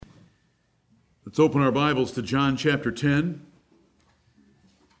Let's open our Bibles to John chapter 10.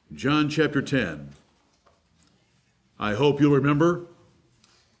 John chapter 10. I hope you'll remember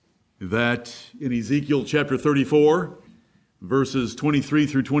that in Ezekiel chapter 34, verses 23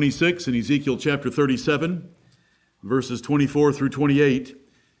 through 26, and Ezekiel chapter 37, verses 24 through 28,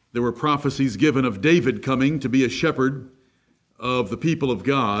 there were prophecies given of David coming to be a shepherd of the people of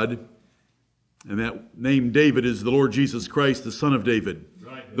God. And that name David is the Lord Jesus Christ, the Son of David.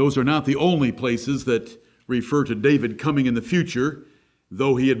 Right. Those are not the only places that refer to David coming in the future,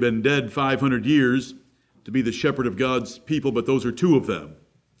 though he had been dead 500 years to be the shepherd of God's people, but those are two of them.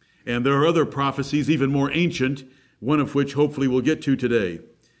 And there are other prophecies, even more ancient, one of which hopefully we'll get to today,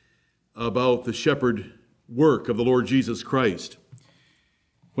 about the shepherd work of the Lord Jesus Christ.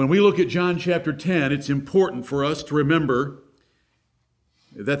 When we look at John chapter 10, it's important for us to remember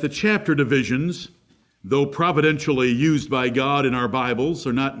that the chapter divisions, though providentially used by God in our Bibles,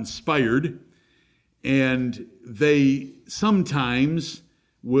 are not inspired, and they sometimes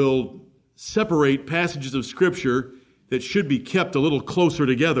will separate passages of Scripture that should be kept a little closer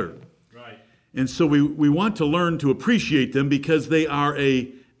together. Right. And so we want to learn to appreciate them because they are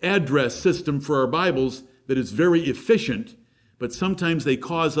an address system for our Bibles that is very efficient, but sometimes they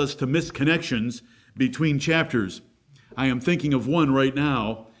cause us to miss connections between chapters. I am thinking of one right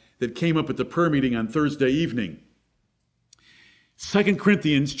now that came up at the prayer meeting on Thursday evening. 2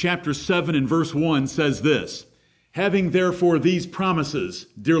 Corinthians chapter 7 and verse 1 says this, "Having therefore these promises,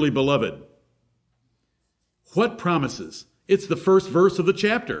 dearly beloved." What promises? It's the first verse of the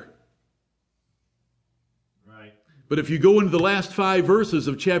chapter. Right. But if you go into the last 5 verses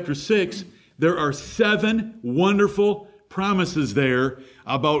of chapter 6, there are 7 wonderful promises there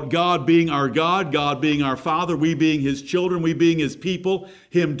about God being our God, God being our Father, we being His children, we being His people,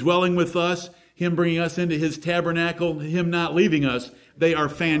 Him dwelling with us, Him bringing us into His tabernacle, Him not leaving us. They are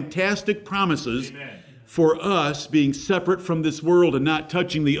fantastic promises. Amen. For us being separate from this world and not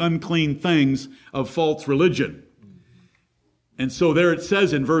touching the unclean things of false religion. And so there it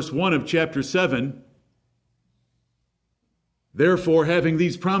says in verse 1 of chapter 7, "Therefore, having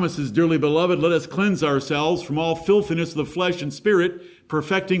these promises, dearly beloved, let us cleanse ourselves from all filthiness of the flesh and spirit,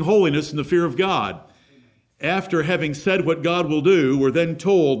 perfecting holiness in the fear of God." After having said what God will do, we're then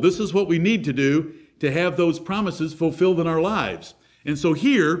told this is what we need to do to have those promises fulfilled in our lives. And so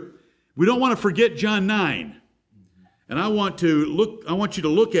here, we don't want to forget John 9. And I want you to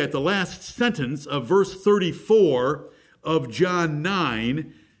look at the last sentence of verse 34 of John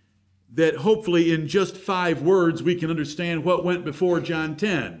 9, that hopefully in just 5 words we can understand what went before John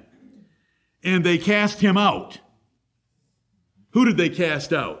 10. "And they cast him out." Who did they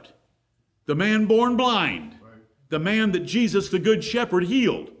cast out? The man born blind. Right. The man that Jesus, the good shepherd,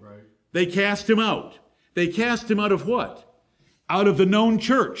 healed. Right. They cast him out. They cast him out of what? Out of the known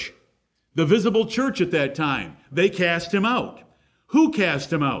church. The visible church at that time. They cast him out. Who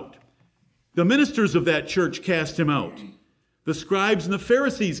cast him out? The ministers of that church cast him out. The scribes and the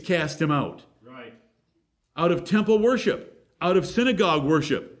Pharisees cast him out. Right. Out of temple worship, out of synagogue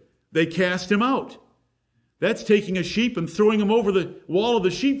worship, they cast him out. That's taking a sheep and throwing him over the wall of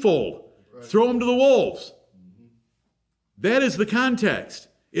the sheepfold. Right. Throw him to the wolves. Mm-hmm. That is the context.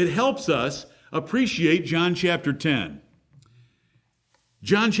 It helps us appreciate John chapter 10.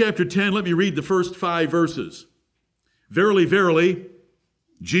 John chapter 10, let me read the first 5 verses. "Verily, verily,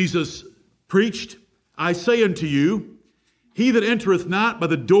 Jesus preached, I say unto you, he that entereth not by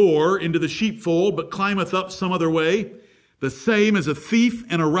the door into the sheepfold, but climbeth up some other way, the same is a thief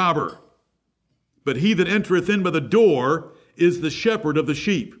and a robber. But he that entereth in by the door is the shepherd of the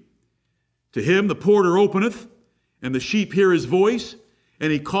sheep. To him the porter openeth, and the sheep hear his voice,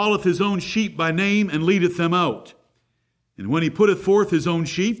 and he calleth his own sheep by name, and leadeth them out. And when he putteth forth his own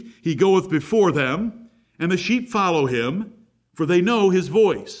sheep, he goeth before them, and the sheep follow him, for they know his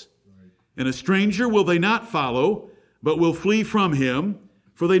voice. And a stranger will they not follow, but will flee from him,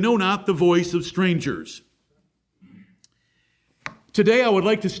 for they know not the voice of strangers." Today I would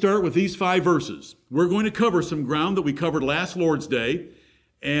like to start with these 5 verses. We're going to cover some ground that we covered last Lord's Day,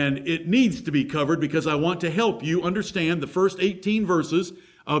 and it needs to be covered because I want to help you understand the first 18 verses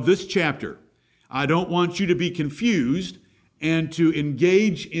of this chapter. I don't want you to be confused and to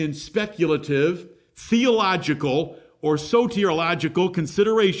engage in speculative, theological, or soteriological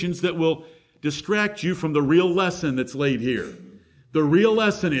considerations that will distract you from the real lesson that's laid here. The real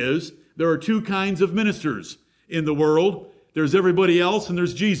lesson is there are 2 kinds of ministers in the world. There's everybody else and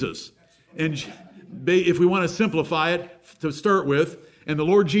there's Jesus. And if we want to simplify it to start with, and the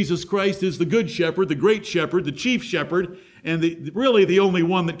Lord Jesus Christ is the good shepherd, the great shepherd, the chief shepherd, and really the only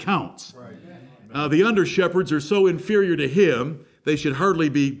one that counts. Right. The under-shepherds are so inferior to him they should hardly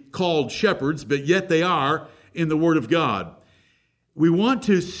be called shepherds, but yet they are in the Word of God. We want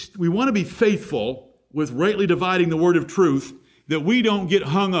to be faithful with rightly dividing the word of truth, that we don't get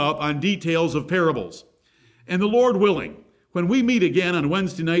hung up on details of parables. And the Lord willing, when we meet again on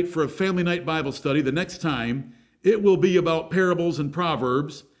Wednesday night for a family night Bible study the next time, it will be about parables and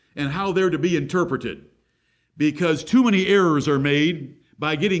proverbs and how they're to be interpreted. Because too many errors are made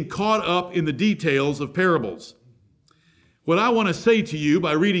by getting caught up in the details of parables. What I want to say to you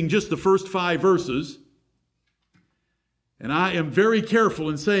by reading just the first 5 verses, and I am very careful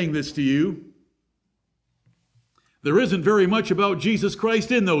in saying this to you, there isn't very much about Jesus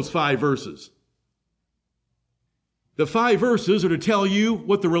Christ in those 5 verses. The 5 verses are to tell you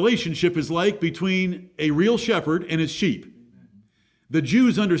what the relationship is like between a real shepherd and his sheep. The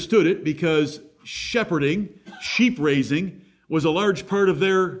Jews understood it because shepherding, sheep raising, was a large part of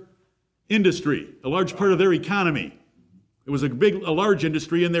their industry, a large part of their economy. It was a large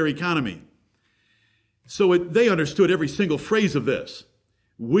industry in their economy. So they understood every single phrase of this.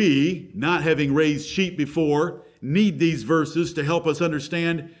 We, not having raised sheep before, need these verses to help us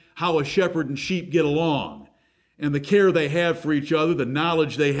understand how a shepherd and sheep get along, and the care they have for each other, the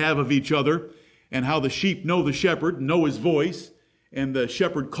knowledge they have of each other, and how the sheep know the shepherd, know his voice, and the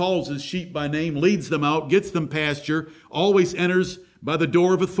shepherd calls his sheep by name, leads them out, gets them pasture, always enters by the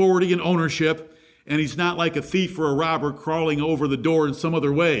door of authority and ownership, and he's not like a thief or a robber crawling over the door in some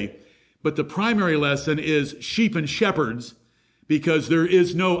other way. But the primary lesson is sheep and shepherds, because there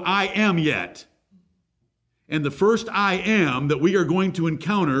is no I am yet. And the first I am that we are going to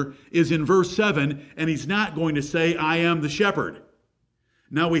encounter is in verse 7, and he's not going to say, I am the shepherd.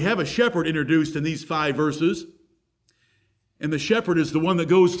 Now we have a shepherd introduced in these 5 verses, and the shepherd is the one that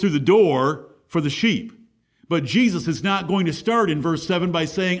goes through the door for the sheep. But Jesus is not going to start in verse 7 by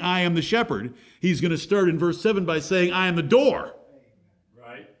saying, I am the shepherd. He's going to start in verse 7 by saying, I am the door.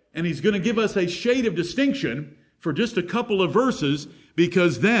 Right. And he's going to give us a shade of distinction for just a couple of verses,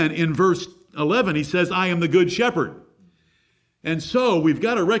 because then in verse 11 he says, I am the good shepherd. And so we've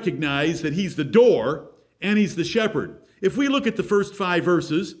got to recognize that he's the door and he's the shepherd. If we look at the first 5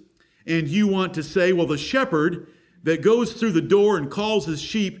 verses and you want to say, well, the shepherd that goes through the door and calls his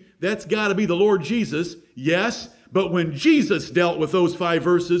sheep, that's got to be the Lord Jesus. Yes, but when Jesus dealt with those 5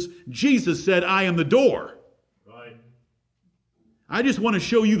 verses, Jesus said, I am the door. Right. I just want to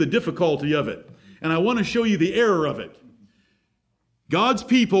show you the difficulty of it, and I want to show you the error of it. God's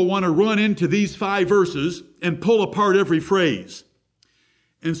people want to run into these 5 verses and pull apart every phrase.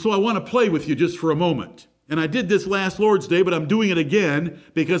 And so I want to play with you just for a moment. And I did this last Lord's Day, but I'm doing it again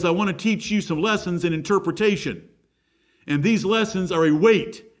because I want to teach you some lessons in interpretation. And these lessons are a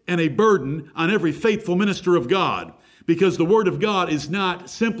weight and a burden on every faithful minister of God, because the Word of God is not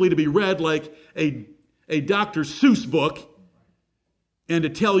simply to be read like a Dr. Seuss book and to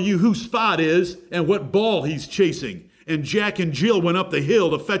tell you who Spot is and what ball he's chasing. And Jack and Jill went up the hill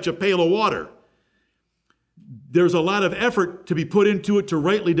to fetch a pail of water. There's a lot of effort to be put into it to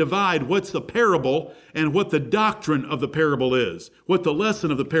rightly divide what's the parable and what the doctrine of the parable is, what the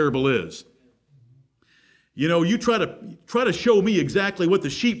lesson of the parable is. You know, you try to show me exactly what the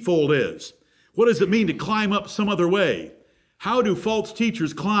sheepfold is. What does it mean to climb up some other way? How do false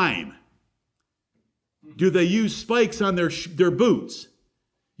teachers climb? Do they use spikes on their boots?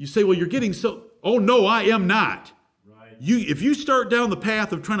 You say, well, you're getting so... Oh, no, I am not. Right. If you start down the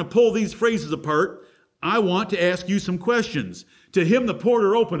path of trying to pull these phrases apart, I want to ask you some questions. To him the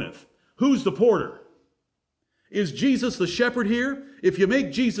porter openeth. Who's the porter? Is Jesus the shepherd here? If you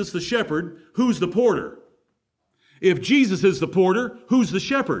make Jesus the shepherd, who's the porter? If Jesus is the porter, who's the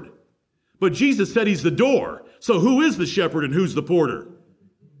shepherd? But Jesus said he's the door. So who is the shepherd and who's the porter?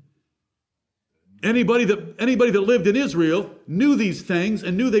 Anybody that lived in Israel knew these things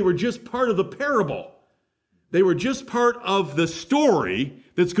and knew they were just part of the parable. They were just part of the story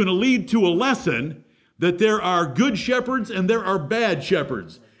that's going to lead to a lesson that there are good shepherds and there are bad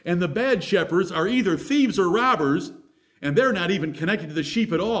shepherds. And the bad shepherds are either thieves or robbers, and they're not even connected to the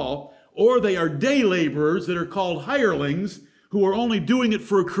sheep at all, or they are day laborers that are called hirelings, who are only doing it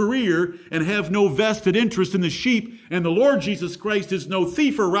for a career and have no vested interest in the sheep. And the Lord Jesus Christ is no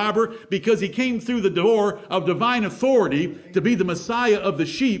thief or robber, because he came through the door of divine authority to be the Messiah of the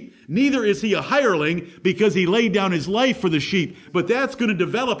sheep. Neither is he a hireling, because he laid down his life for the sheep. But that's going to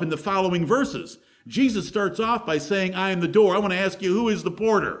develop in the following verses. Jesus starts off by saying, I am the door. I want to ask you, who is the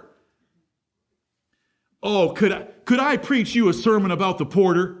porter? Oh, could I preach you a sermon about the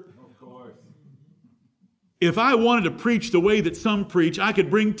porter? If I wanted to preach the way that some preach, I could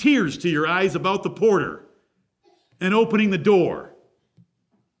bring tears to your eyes about the porter and opening the door.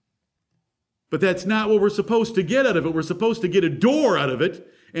 But that's not what we're supposed to get out of it. We're supposed to get a door out of it,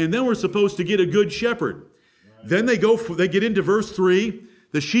 and then we're supposed to get a good shepherd. Right. Then they get into verse 3.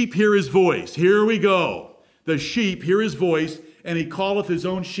 The sheep hear his voice. Here we go. The sheep hear his voice, and he calleth his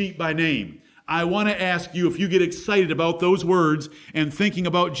own sheep by name. I want to ask you, if you get excited about those words and thinking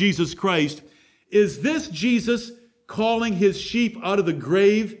about Jesus Christ, is this Jesus calling his sheep out of the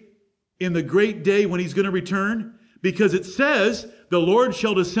grave in the great day when he's going to return? Because it says, the Lord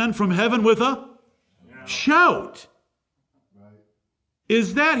shall descend from heaven with a shout. Right.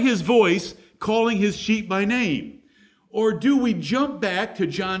 Is that his voice calling his sheep by name? Or do we jump back to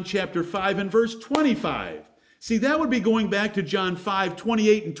John chapter 5 and verse 25? See, that would be going back to John 5,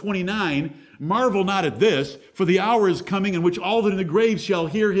 28 and 29. Marvel not at this, for the hour is coming in which all that in the grave shall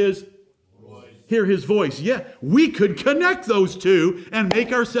hear his voice. Yeah, we could connect those two and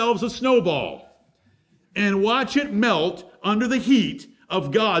make ourselves a snowball and watch it melt under the heat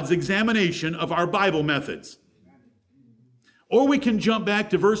of God's examination of our Bible methods. Or we can jump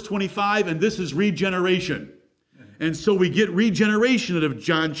back to verse 25, and this is regeneration. And so we get regeneration out of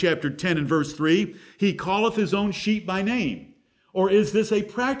John chapter 10 and verse 3. He calleth his own sheep by name. Or is this a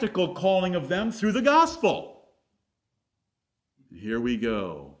practical calling of them through the gospel? Here we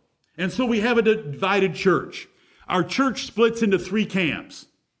go. And so we have a divided church. Our church splits into 3 camps.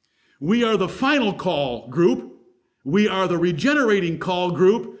 We are the final call group, we are the regenerating call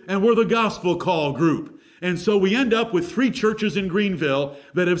group, and we're the gospel call group. And so we end up with 3 churches in Greenville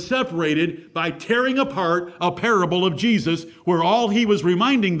that have separated by tearing apart a parable of Jesus, where all he was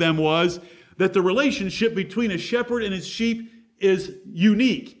reminding them was that the relationship between a shepherd and his sheep is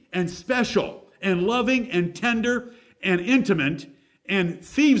unique and special and loving and tender and intimate. And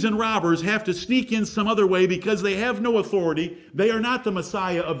thieves and robbers have to sneak in some other way because they have no authority. They are not the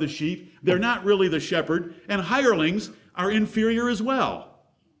Messiah of the sheep. They're not really the shepherd. And hirelings are inferior as well.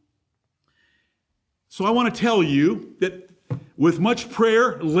 So I want to tell you that with much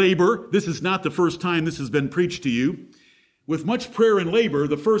prayer, labor, this is not the first time this has been preached to you. With much prayer and labor,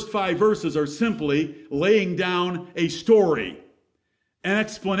 the first 5 verses are simply laying down a story, an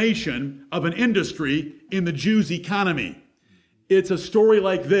explanation of an industry in the Jews' economy. It's a story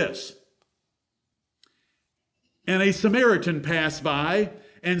like this. And a Samaritan passed by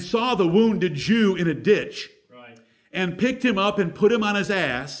and saw the wounded Jew in a ditch, right, and picked him up and put him on his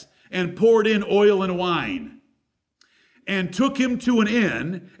ass and poured in oil and wine, and took him to an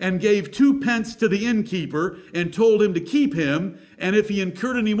inn and gave 2 pence to the innkeeper and told him to keep him, and if he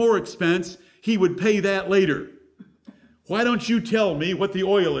incurred any more expense, he would pay that later. Why don't you tell me what the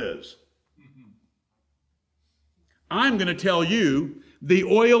oil is? I'm going to tell you the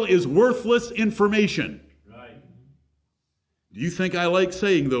oil is worthless information. Right. Do you think I like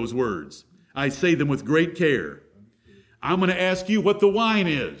saying those words? I say them with great care. I'm going to ask you what the wine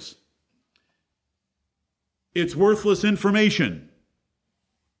is. It's worthless information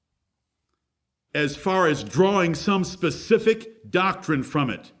as far as drawing some specific doctrine from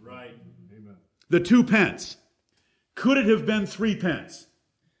it. Right. Amen. The 2 pence. Could it have been 3 pence?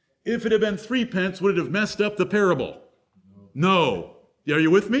 If it had been 3 pence, would it have messed up the parable? No. Are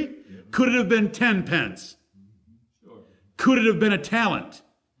you with me? Yeah. Could it have been 10 pence? Sure. Could it have been a talent?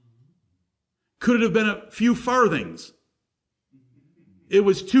 Could it have been a few farthings? It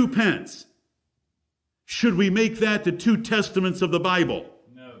was 2 pence. Should we make that the 2 testaments of the Bible?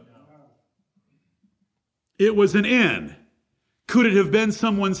 No. It was an inn. Could it have been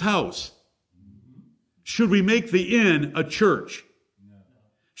someone's house? Should we make the inn a church?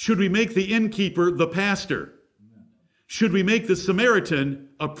 Should we make the innkeeper the pastor? Should we make the Samaritan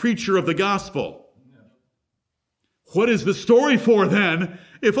a preacher of the gospel? What is the story for then?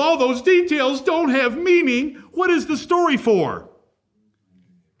 If all those details don't have meaning, what is the story for?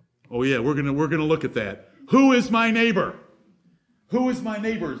 Oh yeah, we're gonna look at that. Who is my neighbor? Who is my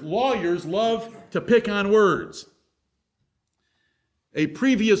neighbor? Lawyers love to pick on words. A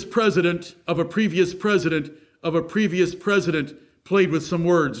previous president of a previous president of a previous president played with some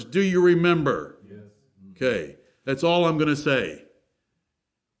words. Do you remember? Yes. Okay, that's all I'm going to say.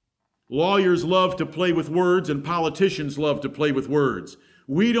 Lawyers love to play with words, and politicians love to play with words.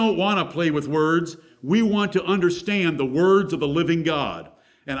 We don't want to play with words. We want to understand the words of the living God.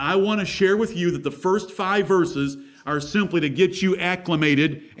 And I want to share with you that the first 5 verses are simply to get you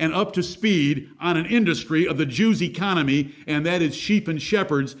acclimated and up to speed on an industry of the Jews' economy, and that is sheep and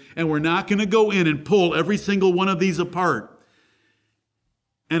shepherds. And we're not going to go in and pull every single one of these apart.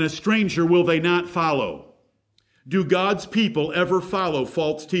 And a stranger will they not follow? Do God's people ever follow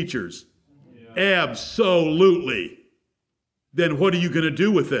false teachers? Yeah. Absolutely. Then what are you going to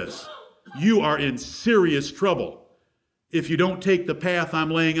do with this? You are in serious trouble if you don't take the path I'm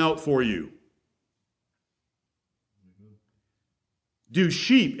laying out for you. Do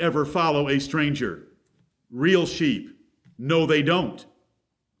sheep ever follow a stranger? Real sheep? No, they don't.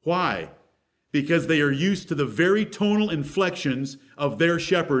 Why? Because they are used to the very tonal inflections of their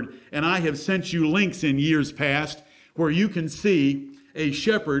shepherd. And I have sent you links in years past where you can see a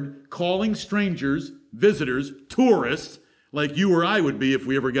shepherd calling strangers, visitors, tourists, like you or I would be if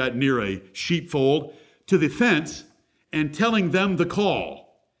we ever got near a sheepfold, to the fence and telling them the call.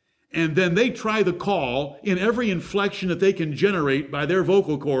 And then they try the call in every inflection that they can generate by their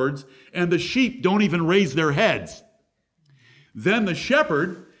vocal cords, and the sheep don't even raise their heads. Then the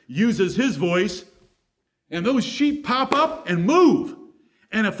shepherd uses his voice, and those sheep pop up and move.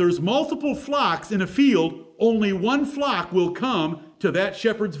 And if there's multiple flocks in a field, only one flock will come to that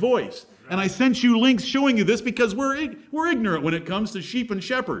shepherd's voice. And I sent you links showing you this because we're ignorant when it comes to sheep and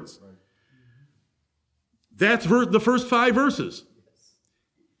shepherds. That's the first 5 verses.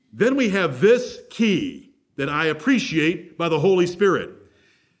 Then we have this key that I appreciate by the Holy Spirit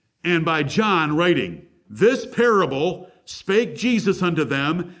and by John writing, "This parable spake Jesus unto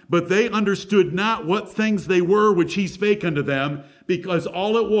them, but they understood not what things they were which he spake unto them," because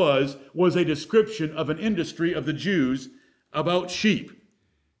all it was a description of an industry of the Jews about sheep.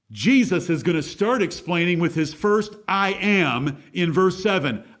 Jesus is going to start explaining with his first "I am" in verse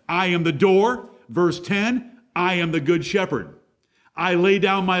 7. I am the door. Verse 10, I am the good shepherd. I lay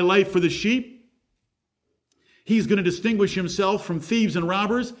down my life for the sheep. He's going to distinguish himself from thieves and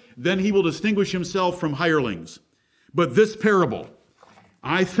robbers. Then he will distinguish himself from hirelings. But this parable,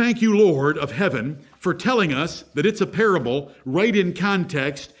 I thank you, Lord of heaven, for telling us that it's a parable right in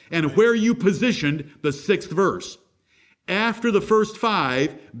context and where you positioned the 6th verse. After the first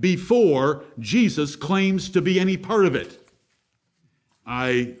 5, before Jesus claims to be any part of it.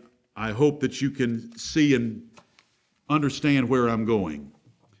 I hope that you can see and understand where I'm going.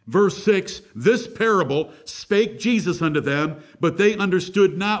 Verse 6, this parable spake Jesus unto them, but they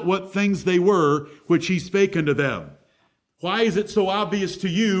understood not what things they were which he spake unto them. Why is it so obvious to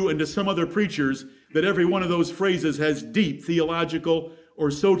you and to some other preachers that every one of those phrases has deep theological or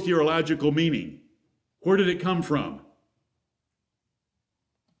soteriological meaning? Where did it come from?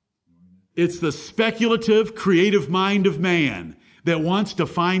 It's the speculative, creative mind of man that wants to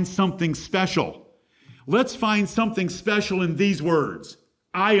find something special. Let's find something special in these words.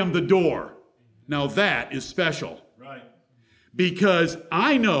 I am the door. Now that is special. Right. Because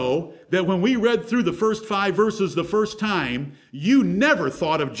I know that when we read through the first 5 verses the first time, you never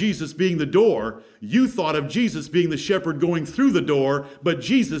thought of Jesus being the door. You thought of Jesus being the shepherd going through the door, but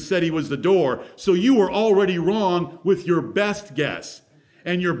Jesus said he was the door. So you were already wrong with your best guess.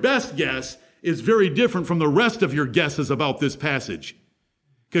 And your best guess is very different from the rest of your guesses about this passage.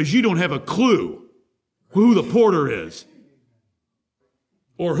 Because you don't have a clue who the porter is.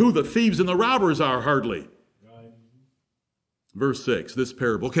 Or who the thieves and the robbers are, hardly. Right. Verse 6, this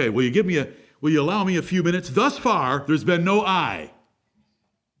parable. Okay, will you allow me a few minutes? Thus far, there's been no I.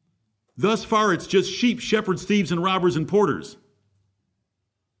 Thus far, it's just sheep, shepherds, thieves, and robbers and porters.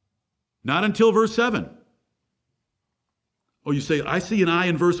 Not until verse 7. Oh, you say, I see an I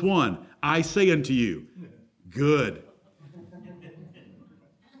in verse 1. I say unto you. Good.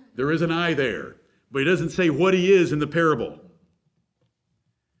 There is an I there, but he doesn't say what he is in the parable.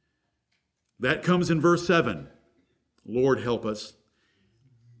 That comes in verse 7. Lord, help us.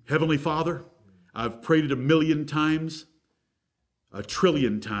 Heavenly Father, I've prayed it 1,000,000 times,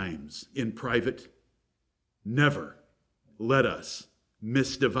 1,000,000,000,000 times in private. Never let us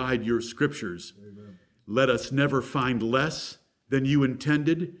misdivide your scriptures. Amen. Let us never find less than you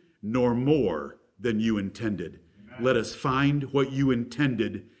intended, nor more than you intended. Amen. Let us find what you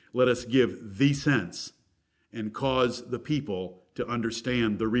intended. Let us give the sense and cause the people to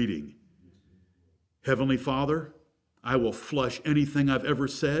understand the reading. Heavenly Father, I will flush anything I've ever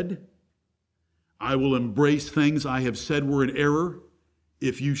said. I will embrace things I have said were in error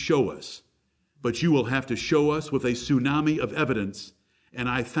if you show us. But you will have to show us with a tsunami of evidence. And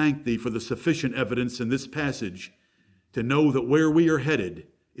I thank thee for the sufficient evidence in this passage to know that where we are headed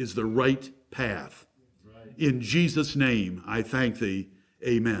is the right path. Right. In Jesus' name, I thank thee.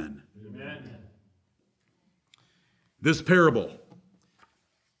 Amen. Amen. This parable,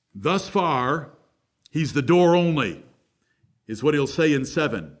 thus far, he's the door only, is what he'll say in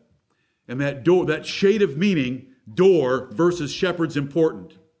 7. And that door, that shade of meaning, door versus shepherd's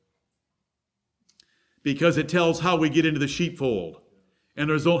important. Because it tells how we get into the sheepfold. And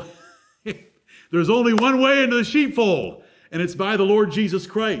there's only one way into the sheepfold, and it's by the Lord Jesus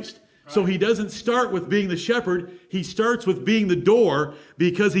Christ. So he doesn't start with being the shepherd. He starts with being the door,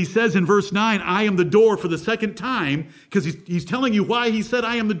 because he says in verse 9, I am the door, for the second time, because he's telling you why he said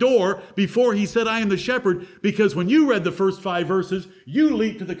I am the door before he said I am the shepherd, because when you read the first 5 verses, you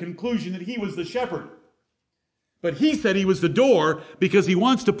leaped to the conclusion that he was the shepherd. But he said he was the door because he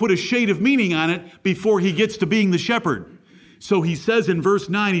wants to put a shade of meaning on it before he gets to being the shepherd. So he says in verse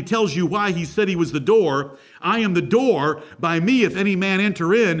 9, he tells you why he said he was the door. I am the door. By me, if any man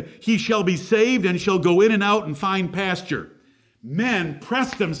enter in, he shall be saved and shall go in and out and find pasture. Men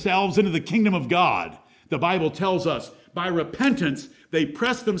press themselves into the kingdom of God. The Bible tells us by repentance, they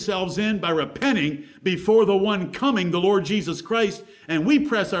press themselves in by repenting before the one coming, the Lord Jesus Christ. And we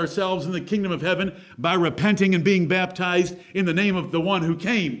press ourselves in the kingdom of heaven by repenting and being baptized in the name of the one who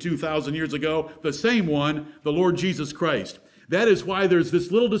came 2,000 years ago, the same one, the Lord Jesus Christ. That is why there's this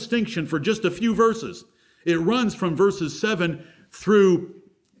little distinction for just a few verses. It runs from verses 7 through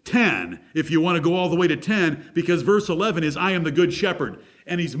 10, if you want to go all the way to 10, because verse 11 is, I am the good shepherd,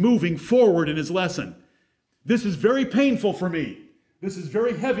 and he's moving forward in his lesson. This is very painful for me. This is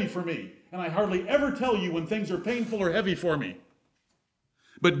very heavy for me, and I hardly ever tell you when things are painful or heavy for me.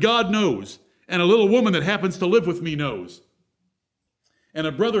 But God knows, and a little woman that happens to live with me knows. And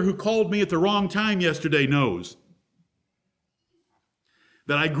a brother who called me at the wrong time yesterday knows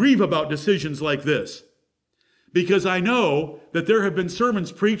that I grieve about decisions like this, because I know that there have been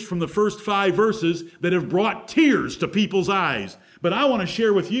sermons preached from the first 5 verses that have brought tears to people's eyes. But I want to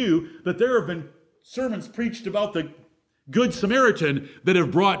share with you that there have been sermons preached about the Good Samaritan that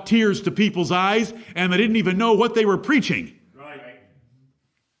have brought tears to people's eyes, and they didn't even know what they were preaching. Right.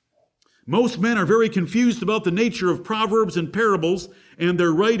 Most men are very confused about the nature of proverbs and parables and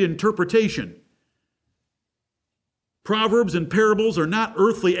their right interpretation. Proverbs and parables are not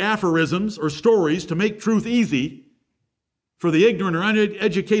earthly aphorisms or stories to make truth easy for the ignorant or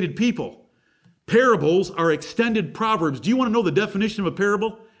uneducated people. Parables are extended proverbs. Do you want to know the definition of a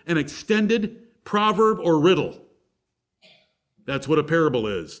parable? An extended proverb or riddle. That's what a parable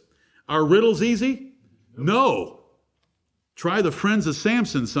is. Are riddles easy? No. Try the Friends of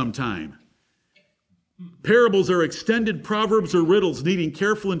Samson sometime. Parables are extended proverbs or riddles needing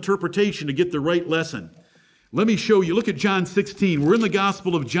careful interpretation to get the right lesson. Let me show you. Look at John 16. We're in the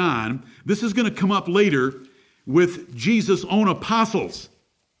Gospel of John. This is going to come up later with Jesus' own apostles.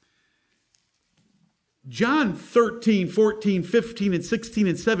 John 13, 14, 15, and 16,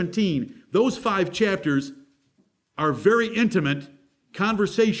 and 17, those 5 chapters are very intimate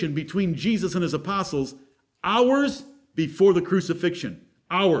conversation between Jesus and his apostles, hours before the crucifixion.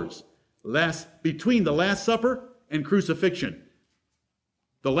 Hours. Between the Last Supper and crucifixion.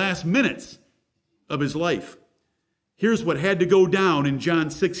 The last minutes of his life. Here's what had to go down in John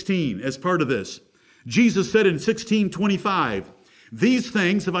 16 as part of this. Jesus said in 16:25, these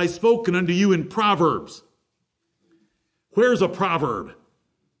things have I spoken unto you in proverbs. Where's a proverb?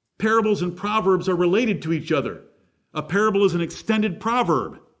 Parables and proverbs are related to each other. A parable is an extended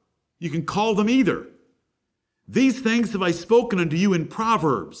proverb. You can call them either. These things have I spoken unto you in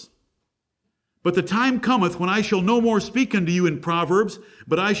proverbs. But the time cometh when I shall no more speak unto you in proverbs,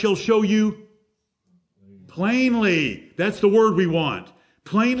 but I shall show you plainly. That's the word we want.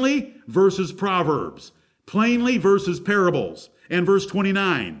 Plainly versus proverbs. Plainly versus parables. And verse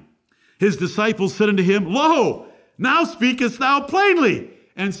 29. His disciples said unto him, lo, now speakest thou plainly,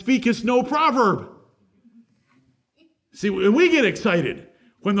 and speakest no proverb. See, we get excited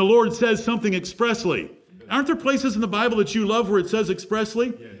when the Lord says something expressly. Aren't there places in the Bible that you love where it says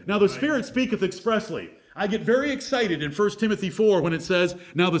expressly? Yeah. Now the Spirit speaketh expressly. I get very excited in 1 Timothy 4 when it says,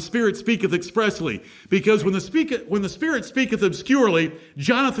 now the Spirit speaketh expressly. Because when the Spirit speaketh obscurely,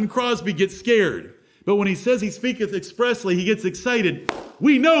 Jonathan Crosby gets scared. But when he says he speaketh expressly, he gets excited.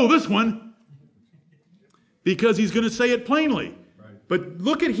 We know this one. Because he's going to say it plainly. Right. But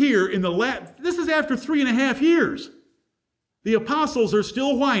look at here, this is after 3.5 years. The apostles are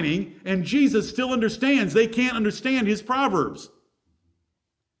still whining, and Jesus still understands they can't understand his proverbs.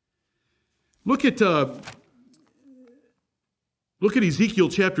 Look at Ezekiel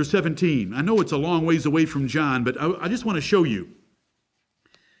chapter 17. I know it's a long ways away from John, but I just want to show you.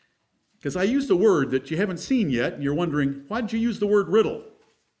 Because I used a word that you haven't seen yet, and you're wondering, why did you use the word riddle?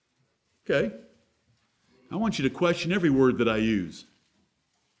 Okay. I want you to question every word that I use.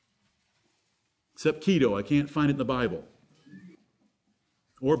 Except keto. I can't find it in the Bible.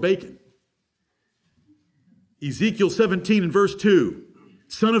 Or bacon. Ezekiel 17 and verse 2.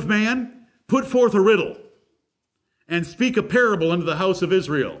 Son of man, put forth a riddle and speak a parable unto the house of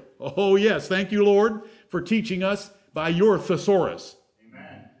Israel. Oh yes, thank you, Lord, for teaching us by your thesaurus.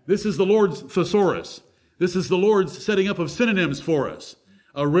 Amen. This is the Lord's thesaurus. This is the Lord's setting up of synonyms for us.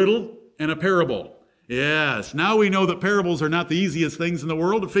 A riddle and a parable. Yes, now we know that parables are not the easiest things in the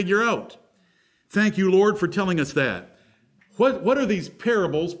world to figure out. Thank you, Lord, for telling us that. What are these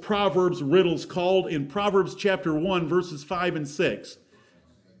parables, proverbs, riddles called in Proverbs chapter 1, verses 5 and 6?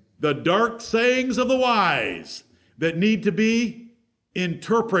 The dark sayings of the wise that need to be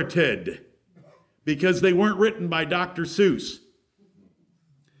interpreted because they weren't written by Dr. Seuss.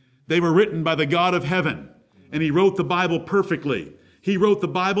 They were written by the God of heaven, and he wrote the Bible perfectly. He wrote the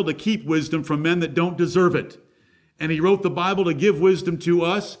Bible to keep wisdom from men that don't deserve it. And he wrote the Bible to give wisdom to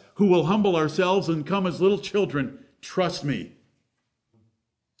us who will humble ourselves and come as little children. Trust me.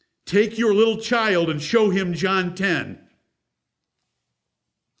 Take your little child and show him John 10.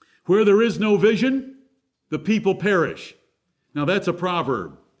 Where there is no vision, the people perish. Now that's a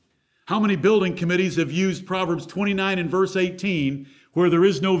proverb. How many building committees have used Proverbs 29 and verse 18, where there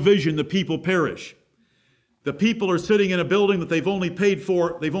is no vision, the people perish? The people are sitting in a building that they've only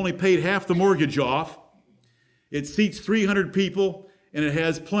paid half the mortgage off. It seats 300 people, and it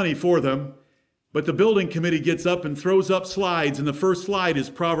has plenty for them. But the building committee gets up and throws up slides, and the first slide is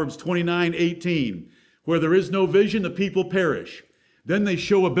Proverbs 29:18. Where there is no vision, the people perish. Then they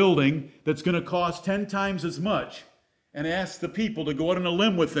show a building that's going to cost 10 times as much and ask the people to go out on a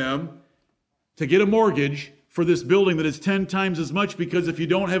limb with them to get a mortgage for this building that is 10 times as much, because if you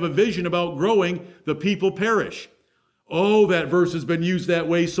don't have a vision about growing, the people perish. Oh, that verse has been used that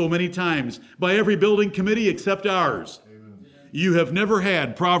way so many times by every building committee except ours. Amen. You have never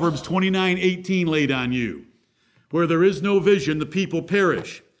had Proverbs 29:18 laid on you. Where there is no vision, the people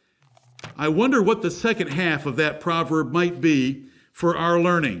perish. I wonder what the second half of that proverb might be for our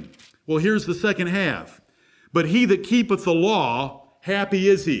learning. Well, here's the second half. But he that keepeth the law, happy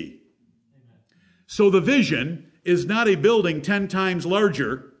is he. So the vision is not a building 10 times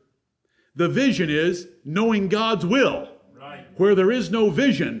larger. The vision is knowing God's will. Right. Where there is no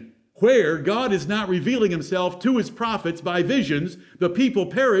vision, where God is not revealing himself to his prophets by visions, the people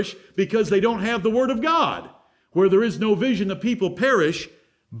perish because they don't have the word of God. Where there is no vision, the people perish.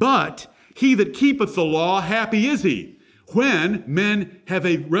 But he that keepeth the law, happy is he. When men have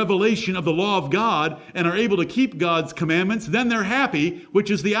a revelation of the law of God and are able to keep God's commandments, then they're happy,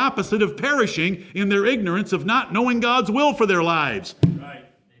 which is the opposite of perishing in their ignorance of not knowing God's will for their lives. Right.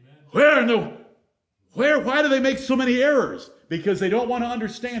 Amen. Why do they make so many errors? Because they don't want to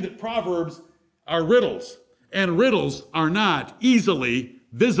understand that Proverbs are riddles, and riddles are not easily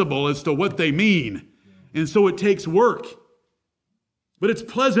visible as to what they mean. And so it takes work. But it's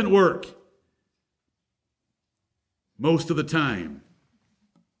pleasant work. Most of the time.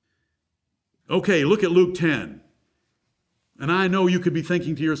 Okay, look at Luke 10. And I know you could be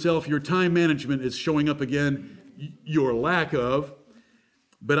thinking to yourself, your time management is showing up again, your lack of.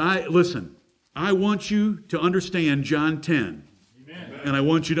 But I want you to understand John 10. Amen. And I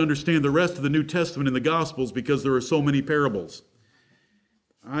want you to understand the rest of the New Testament in the Gospels, because there are so many parables.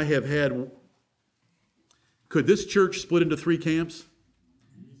 Could this church split into 3 camps?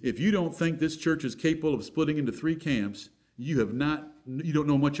 If you don't think this church is capable of splitting into 3 camps, you don't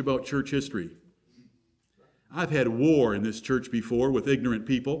know much about church history. I've had war in this church before with ignorant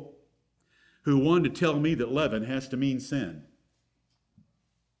people who wanted to tell me that leaven has to mean sin.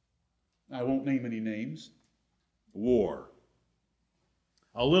 I won't name any names. War.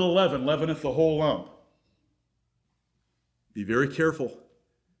 A little leaven leaveneth the whole lump. Be very careful.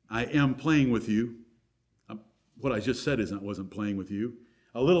 I am playing with you. What I just said wasn't playing with you.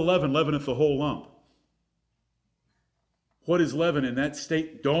 A little leaven leaveneth the whole lump. What is leaven in that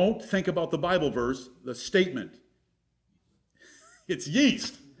state? Don't think about the Bible verse, the statement. It's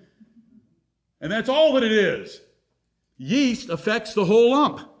yeast. And that's all that it is. Yeast affects the whole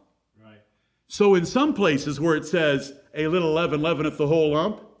lump. Right. So in some places where it says, a little leaven leaveneth the whole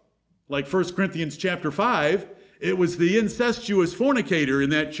lump, like 1 Corinthians chapter 5, it was the incestuous fornicator in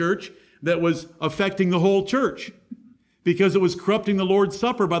that church that was affecting the whole church, because it was corrupting the Lord's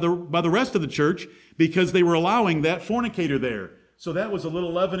Supper by the rest of the church, because they were allowing that fornicator there. So that was a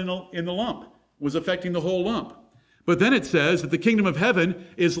little leaven in the lump, was affecting the whole lump. But then it says that the kingdom of heaven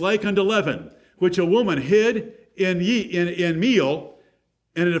is like unto leaven, which a woman hid in meal,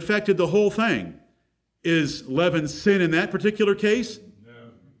 and it affected the whole thing. Is leaven sin in that particular case?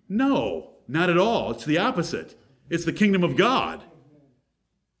 No, not at all. It's the opposite. It's the kingdom of God.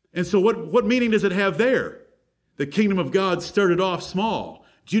 And so what meaning does it have there? The kingdom of God started off small.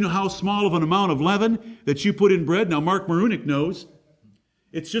 Do you know how small of an amount of leaven that you put in bread? Now, Mark Marunik knows.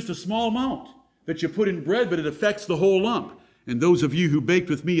 It's just a small amount that you put in bread, but it affects the whole lump. And those of you who baked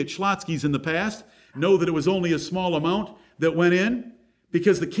with me at Schlotsky's in the past know that it was only a small amount that went in,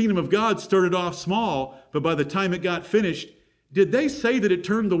 because the kingdom of God started off small, but by the time it got finished, Did they say that it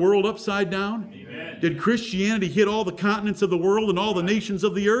turned the world upside down? Amen. Did Christianity hit all the continents of the world and all the nations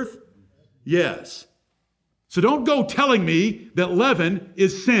of the earth? Yes. So don't go telling me that leaven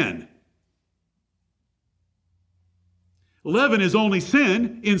is sin. Leaven is only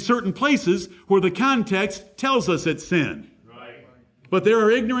sin in certain places where the context tells us it's sin. Right. But there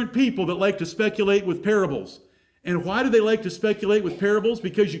are ignorant people that like to speculate with parables. And why do they like to speculate with parables?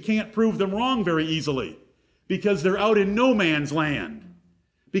 Because you can't prove them wrong very easily. Because they're out in no man's land.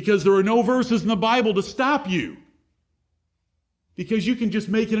 Because there are no verses in the Bible to stop you. Because you can just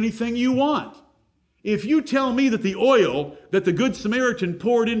make it anything you want. If you tell me that the oil that the Good Samaritan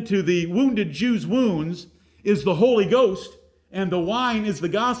poured into the wounded Jew's wounds is the Holy Ghost and the wine is the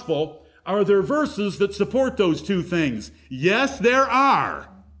gospel, are there verses that support those two things? Yes, there are.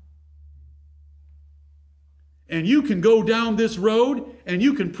 And you can go down this road and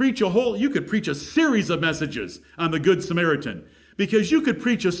you could preach a series of messages on the Good Samaritan. Because you could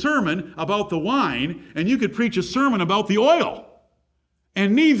preach a sermon about the wine and you could preach a sermon about the oil.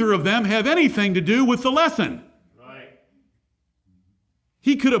 And neither of them have anything to do with the lesson. Right.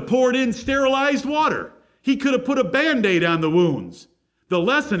 He could have poured in sterilized water. He could have put a Band-Aid on the wounds. The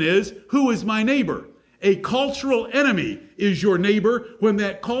lesson is, who is my neighbor? A cultural enemy is your neighbor when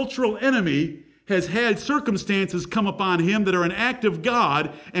that cultural enemy has had circumstances come upon him that are an act of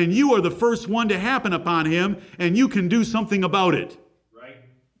God, and you are the first one to happen upon him, and you can do something about it. Right.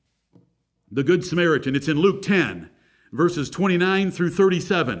 The Good Samaritan, it's in Luke 10, verses 29 through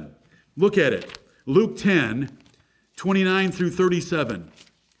 37. Look at it. Luke 10, 29 through 37.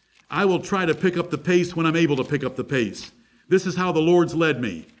 I will try to pick up the pace when I'm able to pick up the pace. This is how the Lord's led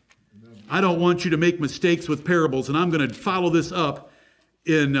me. I don't want you to make mistakes with parables, and I'm going to follow this up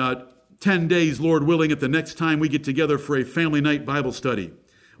in 10 days, Lord willing, at the next time we get together for a family night Bible study.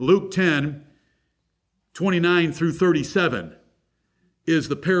 Luke 10, 29 through 37 is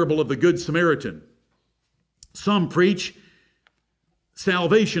the parable of the Good Samaritan. Some preach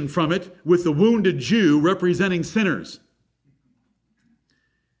salvation from it with the wounded Jew representing sinners.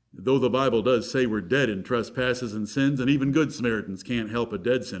 Though the Bible does say we're dead in trespasses and sins, and even good Samaritans can't help a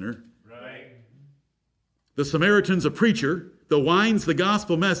dead sinner. Right. The Samaritan's a preacher. The wine's the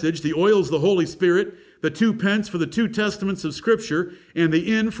gospel message. The oil's the Holy Spirit. The 2 pence for the 2 testaments of Scripture. And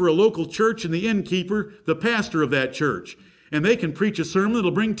the inn for a local church, and the innkeeper, the pastor of that church. And they can preach a sermon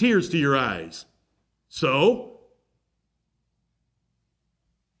that'll bring tears to your eyes. So,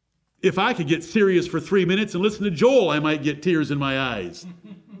 if I could get serious for 3 minutes and listen to Joel, I might get tears in my eyes.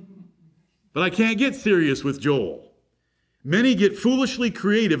 But I can't get serious with Joel. Many get foolishly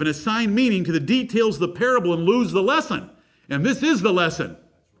creative and assign meaning to the details of the parable and lose the lesson. And this is the lesson.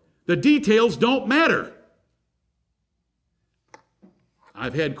 The details don't matter.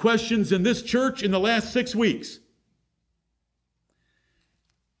 I've had questions in this church in the last 6 weeks.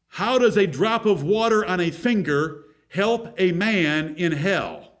 How does a drop of water on a finger help a man in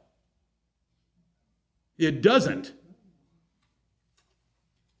hell? It doesn't.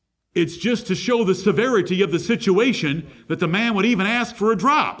 It's just to show the severity of the situation that the man would even ask for a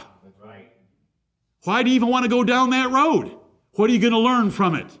drop. That's right. Why do you even want to go down that road? What are you going to learn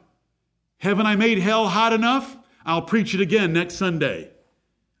from it? Haven't I made hell hot enough? I'll preach it again next Sunday.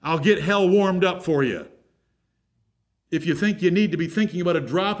 I'll get hell warmed up for you. If you think you need to be thinking about a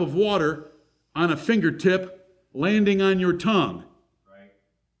drop of water on a fingertip landing on your tongue. Right.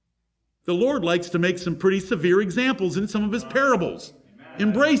 The Lord likes to make some pretty severe examples in some of his parables.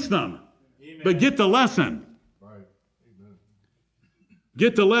 Embrace them. Amen. But get the lesson. Right. Amen.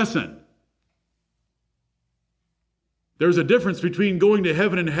 Get the lesson. There's a difference between going to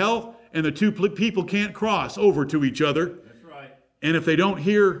heaven and hell, and the two people can't cross over to each other. That's right. And if they don't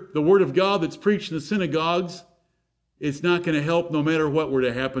hear the word of God that's preached in the synagogues, it's not going to help no matter what were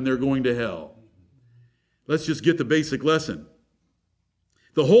to happen. They're going to hell. Let's just get the basic lesson.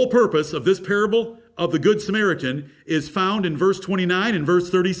 The whole purpose of this parable of the Good Samaritan is found in verse 29 and verse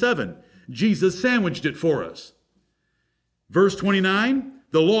 37. Jesus sandwiched it for us. Verse 29,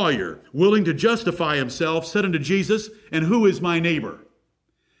 the lawyer, willing to justify himself, said unto Jesus, "And who is my neighbor?"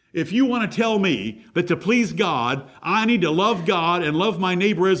 If you want to tell me that to please God, I need to love God and love my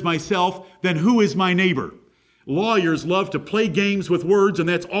neighbor as myself, then who is my neighbor? Lawyers love to play games with words, and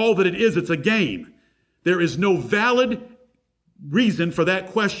that's all that it is. It's a game. There is no valid reason for that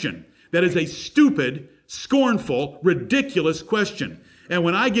question. That is a stupid, scornful, ridiculous question. And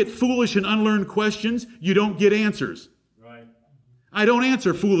when I get foolish and unlearned questions, you don't get answers. Right. I don't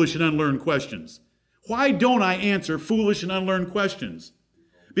answer foolish and unlearned questions. Why don't I answer foolish and unlearned questions?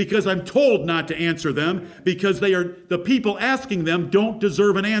 Because I'm told not to answer them, because the people asking them don't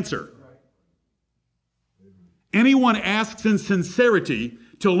deserve an answer. anyone asks in sincerity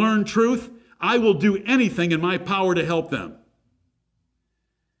to learn truth, I will do anything in my power to help them.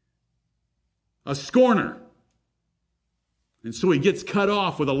 A scorner. And so he gets cut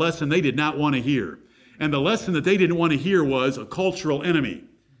off with a lesson they did not want to hear. And the lesson that they didn't want to hear was a cultural enemy.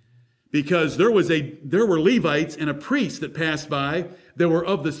 Because there were Levites and a priest that passed by that were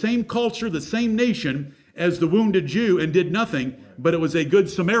of the same culture, the same nation as the wounded Jew and did nothing, but it was a good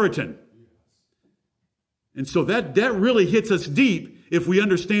Samaritan. And so that really hits us deep if we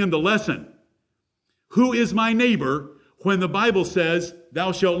understand the lesson. Who is my neighbor when the Bible says,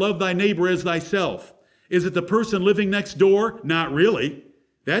 thou shalt love thy neighbor as thyself? Is it the person living next door? Not really.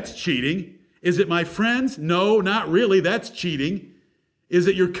 That's cheating. Is it my friends? No, not really. That's cheating. Is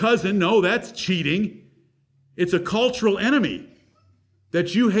it your cousin? No, that's cheating. It's a cultural enemy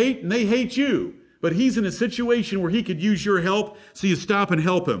that you hate and they hate you. But he's in a situation where he could use your help, so you stop and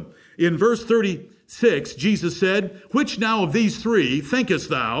help him. In verse 36, Jesus said, which now of these three thinkest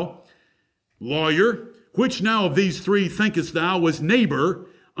thou, lawyer, which now of these three thinkest thou was neighbor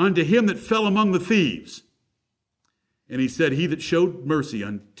unto him that fell among the thieves? And he said, he that showed mercy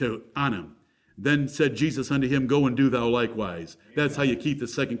on him. Then said Jesus unto him, go and do thou likewise. That's how you keep the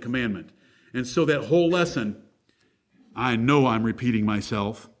second commandment. And so that whole lesson, I know I'm repeating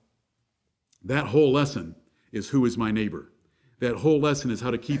myself. That whole lesson is who is my neighbor. That whole lesson is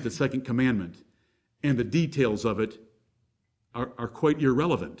how to keep the second commandment. And the details of it are quite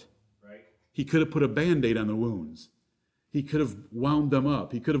irrelevant. Right. He could have put a Band-Aid on the wounds. He could have wound them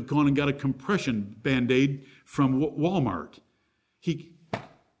up. He could have gone and got a compression Band-Aid from Walmart.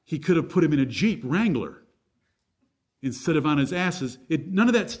 He could have put him in a Jeep Wrangler instead of on his asses. None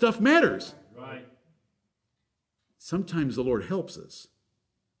of that stuff matters. Right. Sometimes the Lord helps us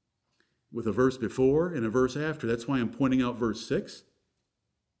with a verse before and a verse after. That's why I'm pointing out verse 6.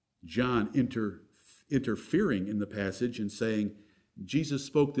 John interfering in the passage and saying, Jesus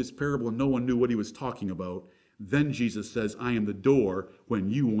spoke this parable and no one knew what he was talking about. Then Jesus says, I am the door, when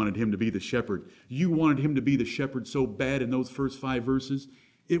you wanted him to be the shepherd. You wanted him to be the shepherd so bad in those first 5 verses,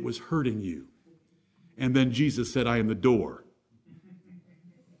 it was hurting you. And then Jesus said, I am the door.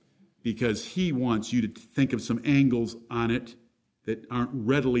 Because he wants you to think of some angles on it that aren't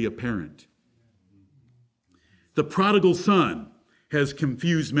readily apparent. The prodigal son has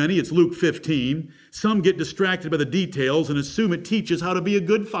confused many. It's Luke 15. Some get distracted by the details and assume it teaches how to be a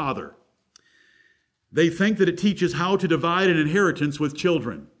good father. They think that it teaches how to divide an inheritance with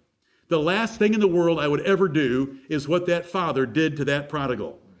children. The last thing in the world I would ever do is what that father did to that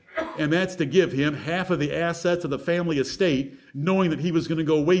prodigal. And that's to give him half of the assets of the family estate, knowing that he was going to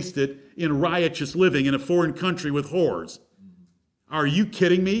go waste it in riotous living in a foreign country with whores. Are you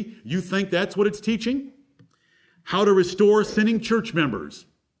kidding me? You think that's what it's teaching? How to restore sinning church members.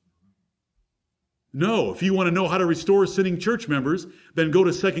 No, if you want to know how to restore sinning church members, then go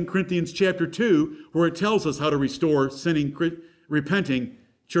to 2 Corinthians chapter 2, where it tells us how to restore sinning, repenting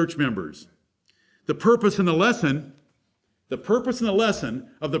church members. The purpose in the lesson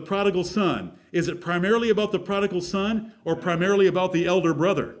of the prodigal son, is it primarily about the prodigal son or primarily about the elder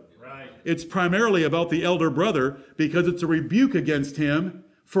brother? Right. It's primarily about the elder brother because it's a rebuke against him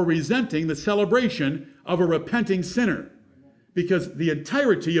for resenting the celebration of a repenting sinner. Because the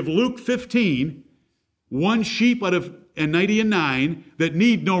entirety of Luke 15, 1 sheep out of 99 that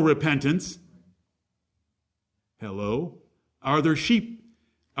need no repentance. Hello? Are there sheep?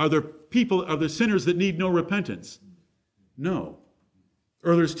 Are there sinners that need no repentance? No.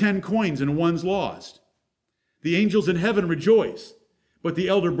 Or there's 10 coins and one's lost. The angels in heaven rejoice, but the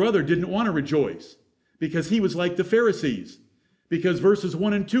elder brother didn't want to rejoice because he was like the Pharisees. Because verses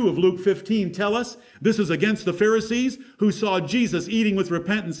 1 and 2 of Luke 15 tell us this is against the Pharisees who saw Jesus eating with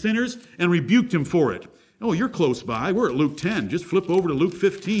repentant sinners and rebuked him for it. Oh, you're close by. We're at Luke 10. Just flip over to Luke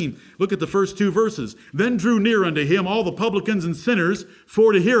 15. Look at the first 2 verses. Then drew near unto him all the publicans and sinners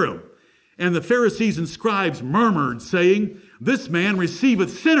for to hear him. And the Pharisees and scribes murmured, saying, this man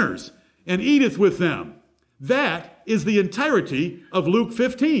receiveth sinners and eateth with them. That is the entirety of Luke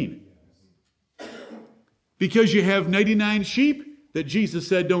 15. Because you have 99 sheep that Jesus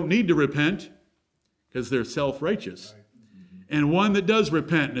said don't need to repent because they're self-righteous. And one that does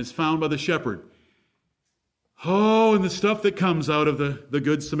repent and is found by the shepherd. Oh, and the stuff that comes out of the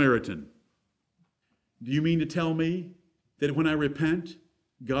Good Samaritan. Do you mean to tell me that when I repent,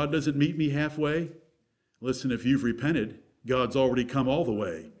 God doesn't meet me halfway? Listen, if you've repented, God's already come all the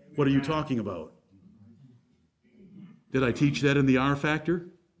way. What are you talking about? Did I teach that in the R Factor?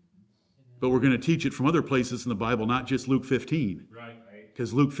 But we're going to teach it from other places in the Bible, not just Luke 15. Right.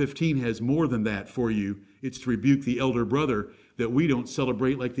 Because Luke 15 has more than that for you. It's to rebuke the elder brother that we don't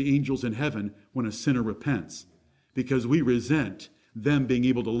celebrate like the angels in heaven when a sinner repents. because we resent them being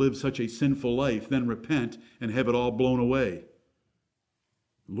able to live such a sinful life, then repent and have it all blown away.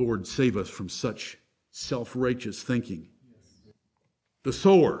 Lord, save us from such self-righteous thinking. The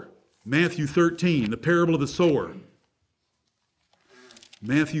sower, Matthew 13, the parable of the sower.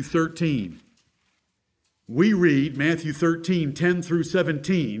 Matthew 13. We read Matthew 13, 10 through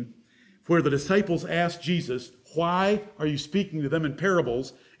 17, where the disciples asked Jesus, why are you speaking to them in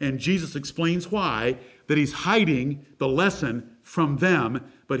parables? And Jesus explains why, that he's hiding the lesson from them,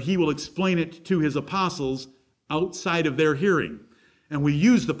 but he will explain it to his apostles outside of their hearing. And we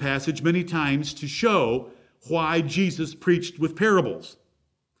use the passage many times to show why Jesus preached with parables.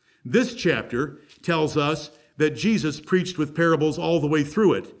 This chapter tells us that Jesus preached with parables all the way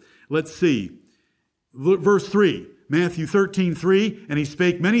through it. Let's see. Verse 3, Matthew 13, 3, and he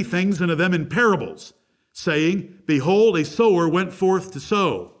spake many things unto them in parables, saying, behold, a sower went forth to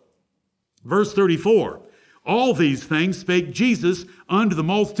sow. Verse 34, all these things spake Jesus unto the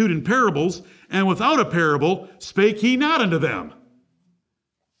multitude in parables, and without a parable spake he not unto them.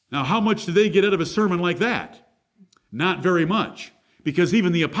 Now, how much did they get out of a sermon like that? Not very much, because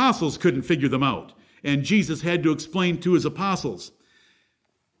even the apostles couldn't figure them out, and Jesus had to explain to his apostles.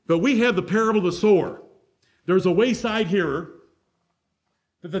 But we have the parable of the sower. There's a wayside hearer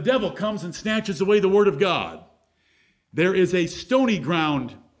that the devil comes and snatches away the word of God. There is a stony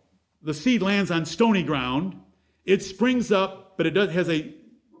ground. The seed lands on stony ground. It springs up, but it has a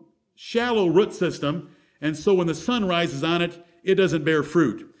shallow root system, and so when the sun rises on it, it doesn't bear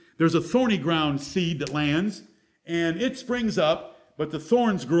fruit. There's a thorny ground seed that lands, and it springs up, but the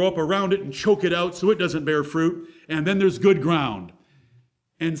thorns grow up around it and choke it out so it doesn't bear fruit. And then there's good ground.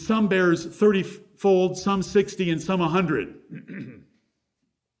 And some bears 30-fold, some 60, and some 100.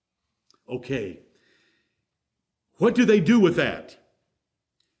 Okay. What do they do with that?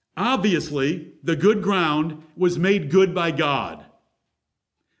 Obviously, the good ground was made good by God.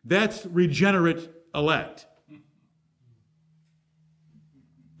 That's regenerate elect.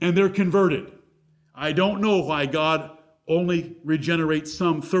 And they're converted. I don't know why God only regenerates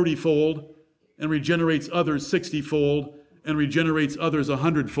some 30-fold and regenerates others 60-fold and regenerates others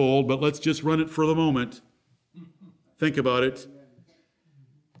 100-fold, but let's just run it for the moment. Think about it.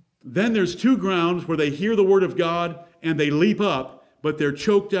 Then there's two grounds where they hear the word of God and they leap up, but they're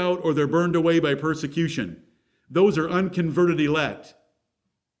choked out or they're burned away by persecution. Those are unconverted elect.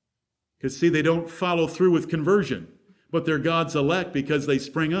 Because see, they don't follow through with conversion, but they're God's elect because they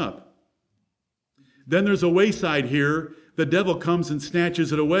spring up. Then there's a wayside here. The devil comes and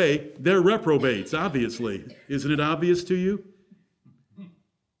snatches it away. They're reprobates, obviously. Isn't it obvious to you?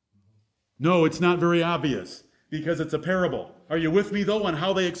 No, it's not very obvious because it's a parable. Are you with me, though, on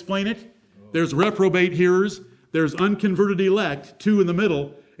how they explain it? There's reprobate hearers. There's unconverted elect, two in the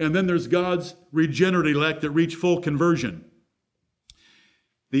middle, and then there's God's regenerate elect that reach full conversion.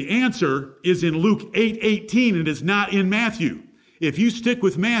 The answer is in Luke 8:18 and is not in Matthew. If you stick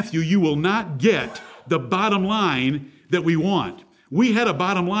with Matthew, you will not get the bottom line that we want. We had a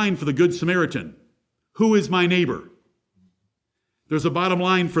bottom line for the Good Samaritan. Who is my neighbor? There's a bottom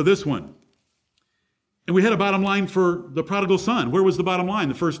line for this one. And we had a bottom line for the prodigal son. Where was the bottom line?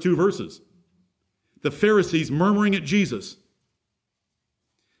 The first two verses. The Pharisees murmuring at Jesus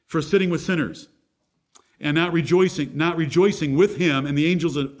for sitting with sinners and not rejoicing with him and the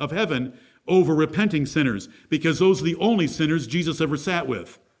angels of heaven over repenting sinners, because those are the only sinners Jesus ever sat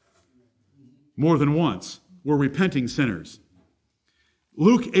with. More than once were repenting sinners.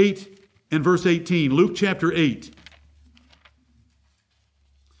 Luke 8 and verse 18. Luke chapter 8.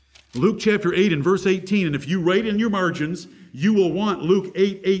 Luke chapter 8 and verse 18. And if you write in your margins, you will want Luke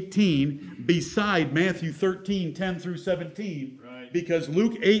 8:18 beside Matthew 13, 10 through 17. Right. Because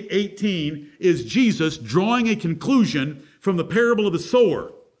Luke 8:18 is Jesus drawing a conclusion from the parable of the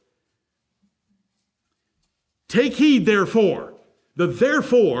sower. Take heed, therefore. The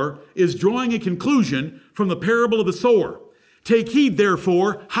therefore is drawing a conclusion from the parable of the sower. Take heed,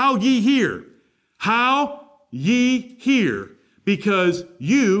 therefore, how ye hear. How ye hear. Because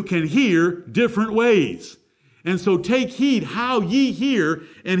you can hear different ways. And so take heed how ye hear,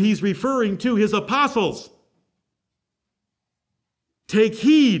 and he's referring to his apostles. Take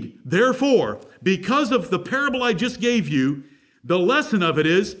heed, therefore, because of the parable I just gave you, the lesson of it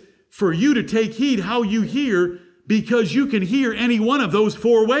is for you to take heed how you hear, because you can hear any one of those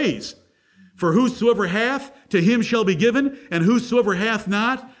four ways. For whosoever hath, to him shall be given, and whosoever hath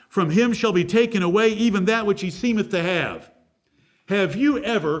not, from him shall be taken away even that which he seemeth to have. Have you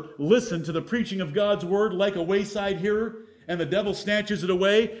ever listened to the preaching of God's word like a wayside hearer, and the devil snatches it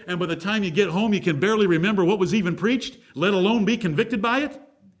away, and by the time you get home you can barely remember what was even preached, let alone be convicted by it?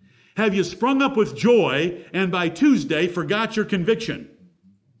 Have you sprung up with joy and by Tuesday forgot your conviction?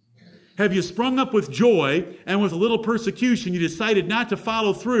 Have you sprung up with joy and with a little persecution you decided not to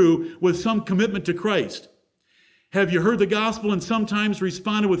follow through with some commitment to Christ? Have you heard the gospel and sometimes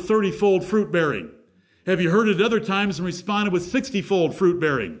responded with 30-fold fruit bearing? Have you heard it at other times and responded with 60-fold fruit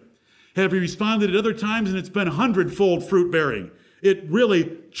bearing? Have you responded at other times and it's been 100-fold fruit bearing? It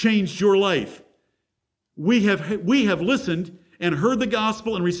really changed your life. We have listened and heard the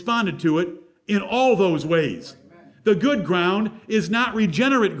gospel and responded to it in all those ways. The good ground is not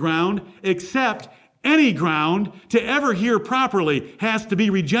regenerate ground, except any ground to ever hear properly has to be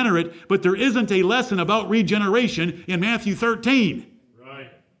regenerate, but there isn't a lesson about regeneration in Matthew 13.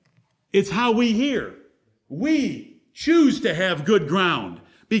 Right. It's how we hear. We choose to have good ground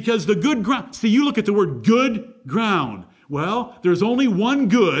because the good ground, see, you look at the word good ground. Well, there's only one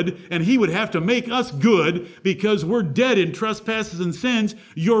good, and he would have to make us good because we're dead in trespasses and sins.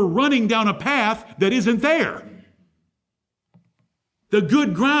 You're running down a path that isn't there. The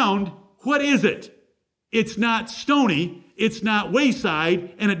good ground, what is it? It's not stony, it's not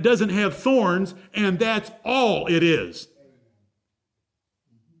wayside, and it doesn't have thorns, and that's all it is.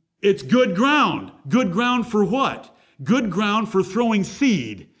 It's good ground. Good ground for what? Good ground for throwing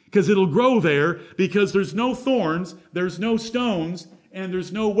seed, because it'll grow there, because there's no thorns, there's no stones, and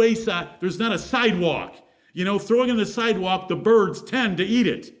there's no wayside, there's not a sidewalk. You know, throwing in the sidewalk, the birds tend to eat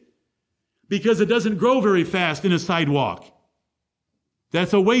it, because it doesn't grow very fast in a sidewalk.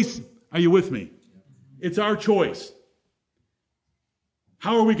 That's a waste. Are you with me? It's our choice.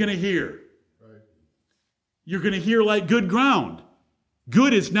 How are we going to hear? You're going to hear like good ground.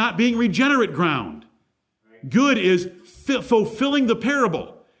 Good is not being regenerate ground. Good is fulfilling the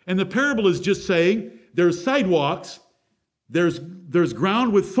parable. And the parable is just saying there's sidewalks, there's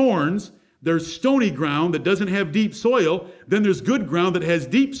ground with thorns, there's stony ground that doesn't have deep soil, then there's good ground that has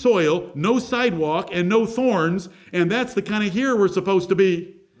deep soil, no sidewalk, and no thorns, and that's the kind of here we're supposed to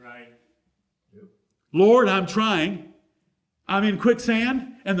be. Right. Lord, I'm trying. I'm in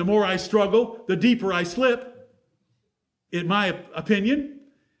quicksand, and the more I struggle, the deeper I slip, in my opinion,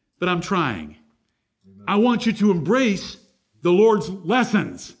 but I'm trying. Amen. I want you to embrace the Lord's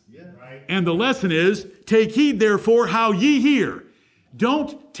lessons. Yeah. Right. And the lesson is, take heed therefore how ye hear.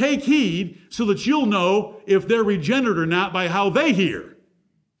 Don't take heed so that you'll know if they're regenerate or not by how they hear.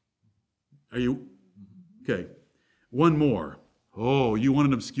 Are you? Okay. One more. Oh, you want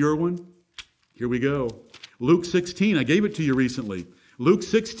an obscure one? Here we go. Luke 16. I gave it to you recently. Luke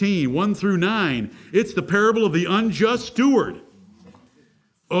 16, 1 through 9. It's the parable of the unjust steward.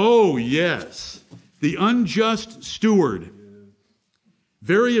 Oh, yes. The unjust steward.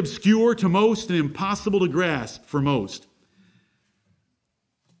 Very obscure to most and impossible to grasp for most.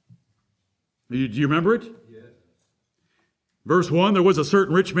 Do you remember it? Yes. Verse 1, there was a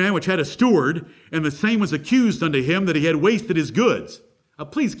certain rich man which had a steward, and the same was accused unto him that he had wasted his goods.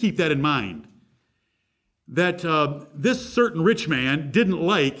 Please keep that in mind. That this certain rich man didn't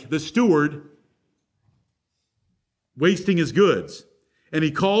like the steward wasting his goods. And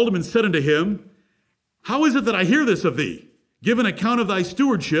he called him and said unto him, How is it that I hear this of thee? Give an account of thy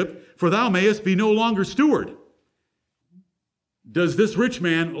stewardship, for thou mayest be no longer steward. Does this rich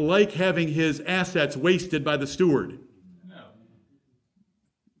man like having his assets wasted by the steward? No.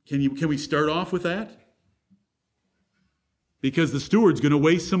 Can we start off with that? Because the steward's going to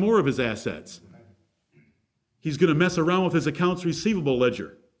waste some more of his assets. He's going to mess around with his accounts receivable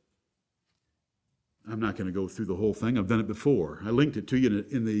ledger. I'm not going to go through the whole thing. I've done it before. I linked it to you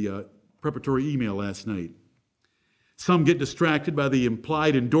in the preparatory email last night. Some get distracted by the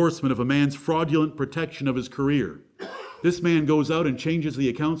implied endorsement of a man's fraudulent protection of his career. This man goes out and changes the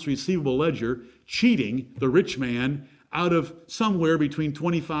accounts receivable ledger, cheating the rich man out of somewhere between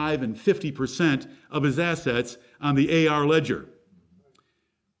 25 and 50% of his assets on the AR ledger.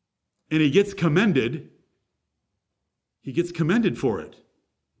 And he gets commended. He gets commended for it.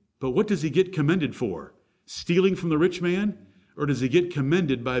 But what does he get commended for? Stealing from the rich man? Or does he get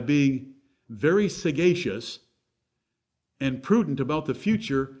commended by being very sagacious and prudent about the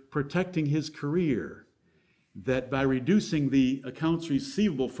future, protecting his career? That by reducing the accounts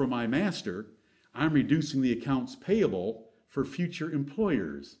receivable for my master, I'm reducing the accounts payable for future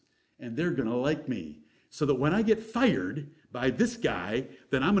employers. And they're going to like me. So that when I get fired by this guy,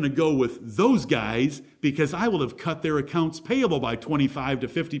 then I'm going to go with those guys because I will have cut their accounts payable by 25 to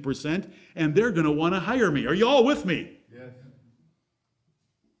 50%, and they're going to want to hire me. Are you all with me? Yes.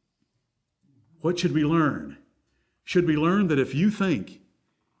 What should we learn? Should we learn that if you think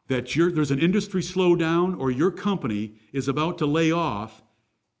that there's an industry slowdown or your company is about to lay off,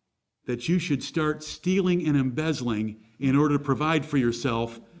 that you should start stealing and embezzling in order to provide for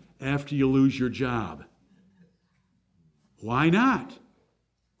yourself after you lose your job. Why not?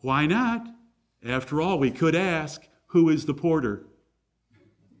 Why not? After all, we could ask, who is the porter?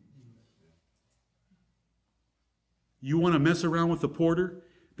 You want to mess around with the porter?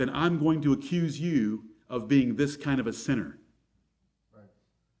 Then I'm going to accuse you of being this kind of a sinner.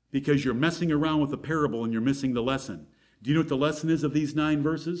 Because you're messing around with the parable and you're missing the lesson. Do you know what the lesson is of these 9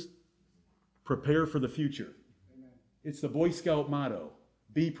 verses? Prepare for the future. Amen. It's the Boy Scout motto.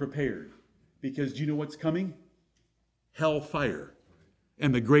 Be prepared. Because do you know what's coming? Hellfire.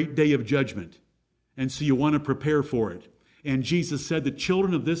 And the great day of judgment. And so you want to prepare for it. And Jesus said the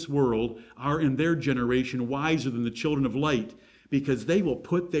children of this world are in their generation wiser than the children of light, because they will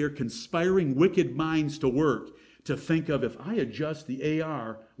put their conspiring wicked minds to work to think of, if I adjust the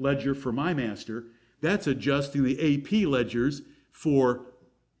AR ledger for my master, that's adjusting the AP ledgers for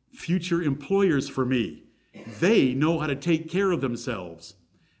future employers for me. They know how to take care of themselves.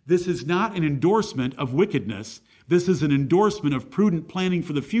 This is not an endorsement of wickedness. This is an endorsement of prudent planning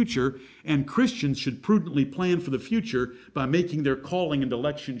for the future, and Christians should prudently plan for the future by making their calling and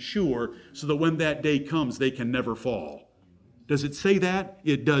election sure, so that when that day comes, they can never fall. Does it say that?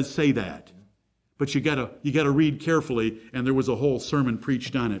 It does say that. But you gotta read carefully, and there was a whole sermon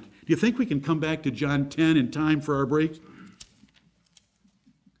preached on it. Do you think we can come back to John 10 in time for our break?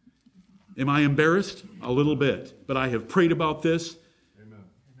 Am I embarrassed? A little bit. But I have prayed about this.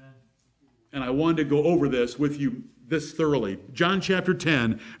 And I wanted to go over this with you this thoroughly. John chapter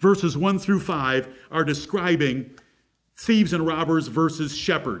 10, verses 1 through 5 are describing thieves and robbers versus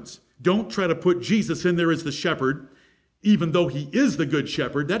shepherds. Don't try to put Jesus in there as the shepherd, even though he is the good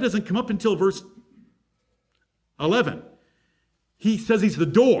shepherd. That doesn't come up until verse 11. He says he's the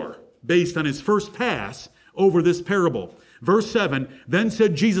door based on his first pass over this parable. Verse 7, then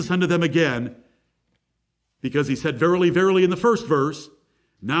said Jesus unto them again, because he said, verily, verily in the first verse.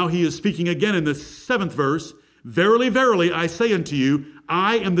 Now he is speaking again in the 7th verse. Verily, verily, I say unto you,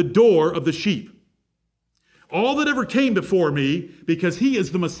 I am the door of the sheep. All that ever came before me, because he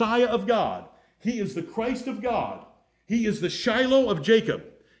is the Messiah of God. He is the Christ of God. He is the Shiloh of Jacob.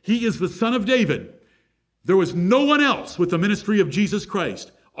 He is the Son of David. There was no one else with the ministry of Jesus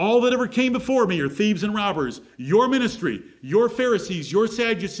Christ. All that ever came before me are thieves and robbers. Your ministry, your Pharisees, your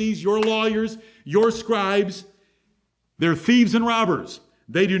Sadducees, your lawyers, your scribes, they're thieves and robbers.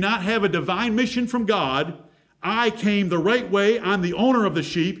 They do not have a divine mission from God. I came the right way. I'm the owner of the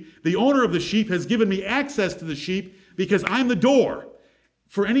sheep. The owner of the sheep has given me access to the sheep because I'm the door.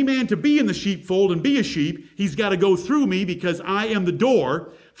 For any man to be in the sheepfold and be a sheep, he's got to go through me because I am the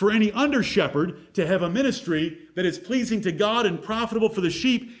door. For any under shepherd to have a ministry that is pleasing to God and profitable for the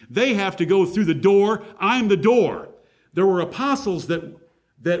sheep, they have to go through the door. I'm the door. There were apostles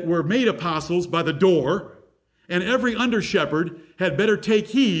that were made apostles by the door. And every under-shepherd had better take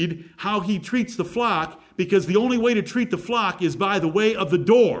heed how he treats the flock, because the only way to treat the flock is by the way of the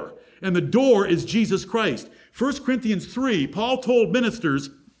door. And the door is Jesus Christ. 1 Corinthians 3, Paul told ministers,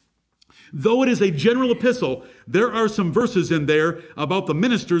 though it is a general epistle, there are some verses in there about the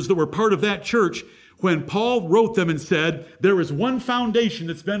ministers that were part of that church when Paul wrote them and said, there is one foundation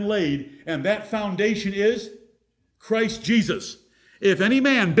that's been laid, and that foundation is Christ Jesus. If any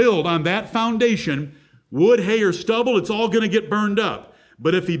man build on that foundation, wood, hay, or stubble, it's all going to get burned up.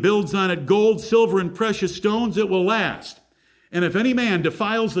 But if he builds on it gold, silver, and precious stones, it will last. And if any man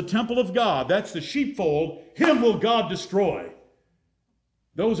defiles the temple of God, that's the sheepfold, him will God destroy.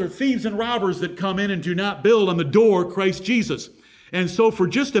 Those are thieves and robbers that come in and do not build on the door, Christ Jesus. And so for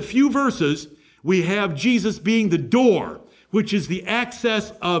just a few verses, we have Jesus being the door, which is the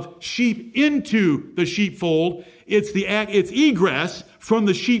access of sheep into the sheepfold. It's egress from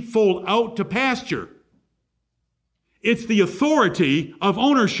the sheepfold out to pasture. It's the authority of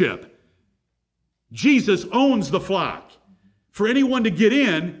ownership. Jesus owns the flock. For anyone to get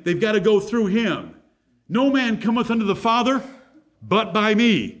in, they've got to go through him. No man cometh unto the Father but by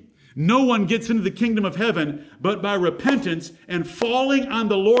me. No one gets into the kingdom of heaven but by repentance and falling on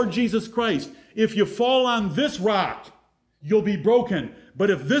the Lord Jesus Christ. If you fall on this rock, you'll be broken. But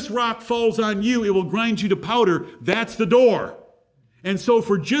if this rock falls on you, it will grind you to powder. That's the door. And so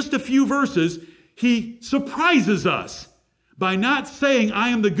for just a few verses, he surprises us by not saying, I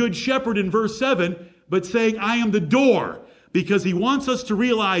am the good shepherd in verse 7, but saying, I am the door, because he wants us to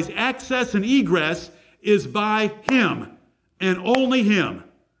realize access and egress is by him and only him.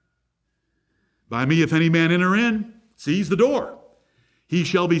 By me, if any man enter in, sees the door. He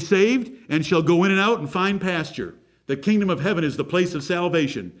shall be saved and shall go in and out and find pasture. The kingdom of heaven is the place of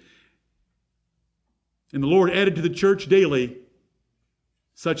salvation. And the Lord added to the church daily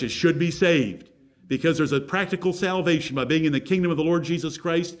such as should be saved. because there's a practical salvation by being in the kingdom of the Lord Jesus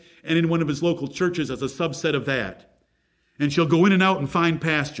Christ and in one of his local churches as a subset of that. And she'll go in and out and find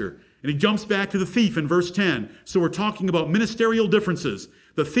pasture. And he jumps back to the thief in verse 10. So we're talking about ministerial differences.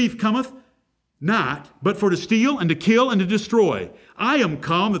 The thief cometh not, but for to steal and to kill and to destroy. I am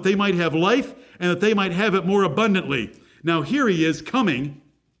come that they might have life and that they might have it more abundantly. Now here he is coming,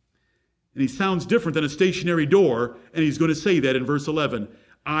 and he sounds different than a stationary door, and he's going to say that in verse 11.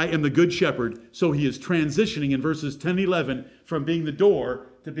 I am the good shepherd. So he is transitioning in verses 10 and 11 from being the door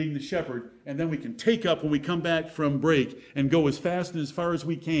to being the shepherd. And then we can take up when we come back from break and go as fast and as far as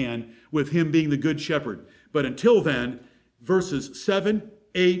we can with him being the good shepherd. But until then, verses 7,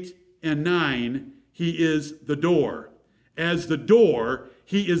 8, and 9, he is the door. As the door,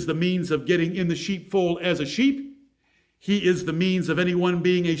 he is the means of getting in the sheepfold as a sheep. He is the means of anyone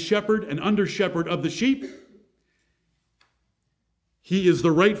being a shepherd, an under-shepherd of the sheep. He is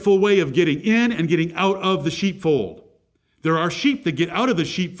the rightful way of getting in and getting out of the sheepfold. There are sheep that get out of the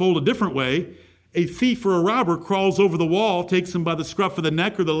sheepfold a different way. A thief or a robber crawls over the wall, takes them by the scruff of the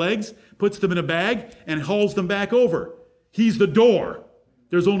neck or the legs, puts them in a bag, and hauls them back over. He's the door.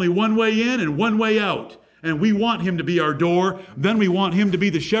 There's only one way in and one way out. And we want him to be our door. Then we want him to be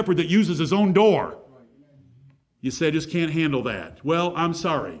the shepherd that uses his own door. You say, I just can't handle that. Well, I'm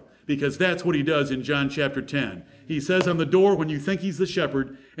sorry, because that's what he does in John chapter 10. He says, I'm the door when you think he's the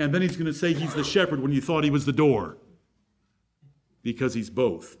shepherd, and then he's going to say he's the shepherd when you thought he was the door. Because he's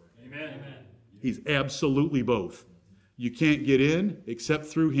both. Amen. He's absolutely both. You can't get in except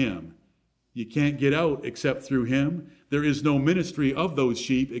through him. You can't get out except through him. There is no ministry of those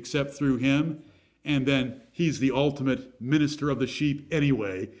sheep except through him. And then he's the ultimate minister of the sheep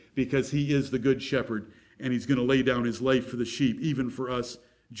anyway, because he is the good shepherd, and he's going to lay down his life for the sheep, even for us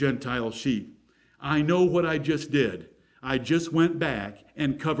Gentile sheep. I know what I just did. I just went back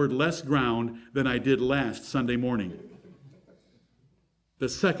and covered less ground than I did last Sunday morning. The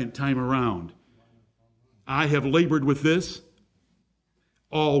second time around. I have labored with this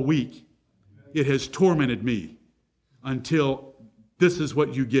all week. It has tormented me until this is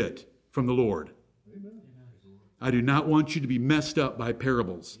what you get from the Lord. I do not want you to be messed up by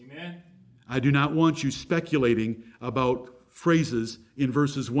parables. Amen. I do not want you speculating about phrases in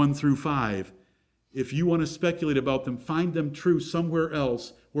verses 1 through 5. If you want to speculate about them, find them true somewhere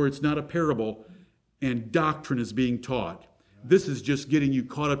else where it's not a parable and doctrine is being taught. This is just getting you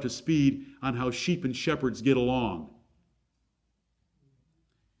caught up to speed on how sheep and shepherds get along.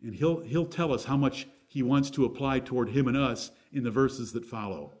 And he'll tell us how much he wants to apply toward him and us in the verses that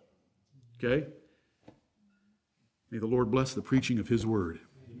follow. Okay? May the Lord bless the preaching of his word.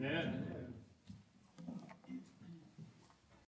 Amen.